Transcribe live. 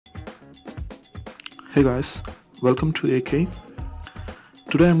Hey guys, welcome to AeeKay.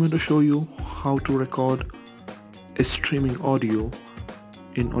 Today I'm going to show you how to record a streaming audio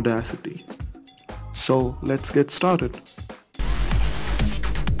in Audacity. So let's get started.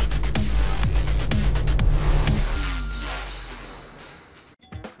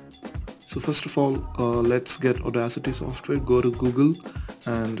 So first of all, let's get Audacity Software. Go to Google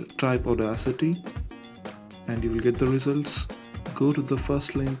and type Audacity and you will get the results. Go to the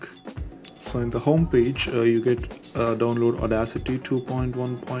first link. So in the home page you get download Audacity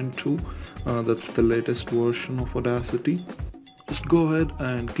 2.1.2. That's the latest version of Audacity. Just go ahead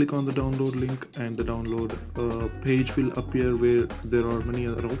and click on the download link and the download page will appear where there are many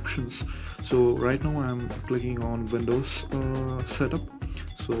other options. So right now I'm clicking on Windows setup.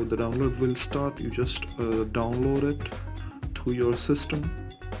 So the download will start. You just download it to your system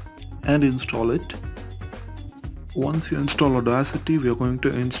and install it. Once you install Audacity, we are going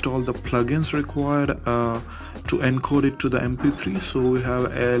to install the plugins required to encode it to the MP3. So we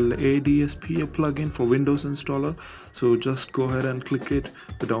have LADSP, a plugin for Windows installer. So just go ahead and click it.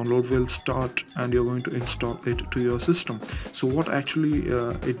 The download will start and you're going to install it to your system. So what actually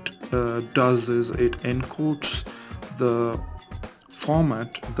it does is it encodes the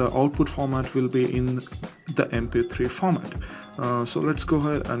format. The output format will be in the MP3 format. So let's go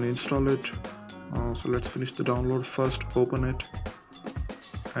ahead and install it. So let's finish the download first, open it,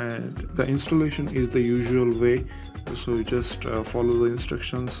 and the installation is the usual way. So you just follow the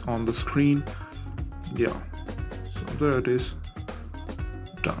instructions on the screen. Yeah, so there it is,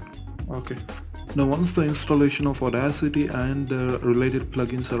 done. Okay, now once the installation of Audacity and the related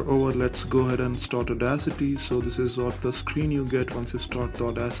plugins are over, let's go ahead and start Audacity. So this is what the screen you get once you start the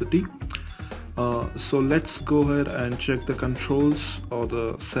Audacity. So let's go ahead and check the controls or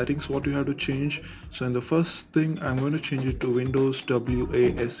the settings what you have to change. So in the first thing I'm going to change it to Windows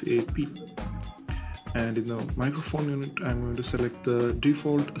WASAP, and in the microphone unit I'm going to select the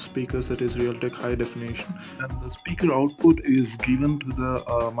default speakers, that is Realtek high definition, and the speaker output is given to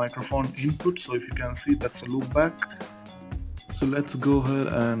the microphone input. So if you can see, that's a loopback. So let's go ahead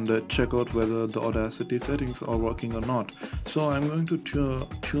and check out whether the Audacity settings are working or not. So I'm going to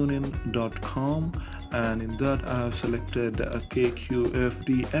tunein.com, and in that I have selected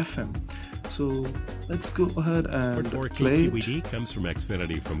KQFD FM. So let's go ahead and play it. KQED comes from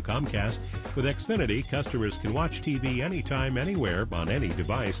Xfinity from Comcast. With Xfinity, customers can watch TV anytime, anywhere, on any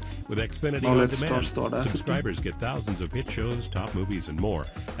device. With Xfinity now On let's Demand, start the subscribers get thousands of hit shows, top movies, and more.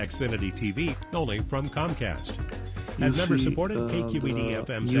 Xfinity TV, only from Comcast. And member-supported KQED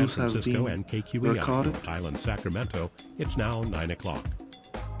FM San Francisco and KQEI Rhode Island, Sacramento. It's now 9 o'clock.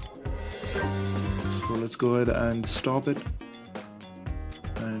 So let's go ahead and stop it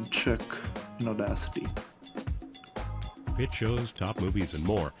and check in Audacity. Hit shows, top movies, and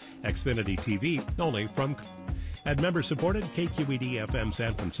more. Xfinity TV, only from... And member-supported KQED FM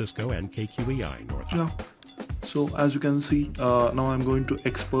San Francisco and KQEI North. Yeah. So as you can see, now I'm going to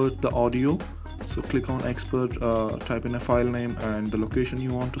export the audio. So click on export, type in a file name and the location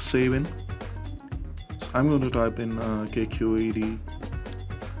you want to save in. So I'm going to type in KQED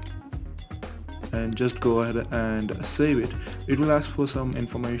and just go ahead and save it. It will ask for some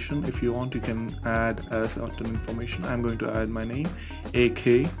information. If you want, you can add certain information. I'm going to add my name,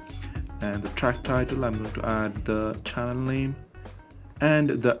 AeeKay, and the track title. I'm going to add the channel name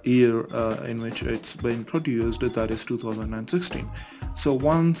and the year in which it's been produced, that is 2016. So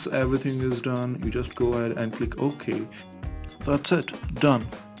once everything is done, you just go ahead and click OK. That's it, done.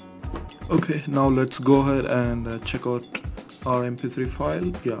 Okay, now let's go ahead and check out our MP3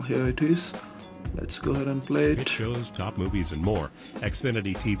 file. Yeah, here it is. Let's go ahead and play it. It shows, top movies, and more.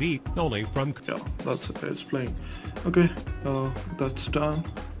 Xfinity TV, only from... Yeah, that's it, it's playing. Okay, that's done.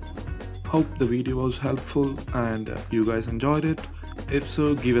 Hope the video was helpful and you guys enjoyed it. If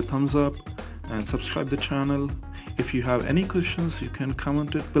so, give a thumbs up and subscribe the channel. If you have any questions, you can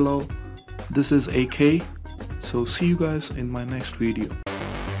comment it below. This is AeeKay, so see you guys in my next video.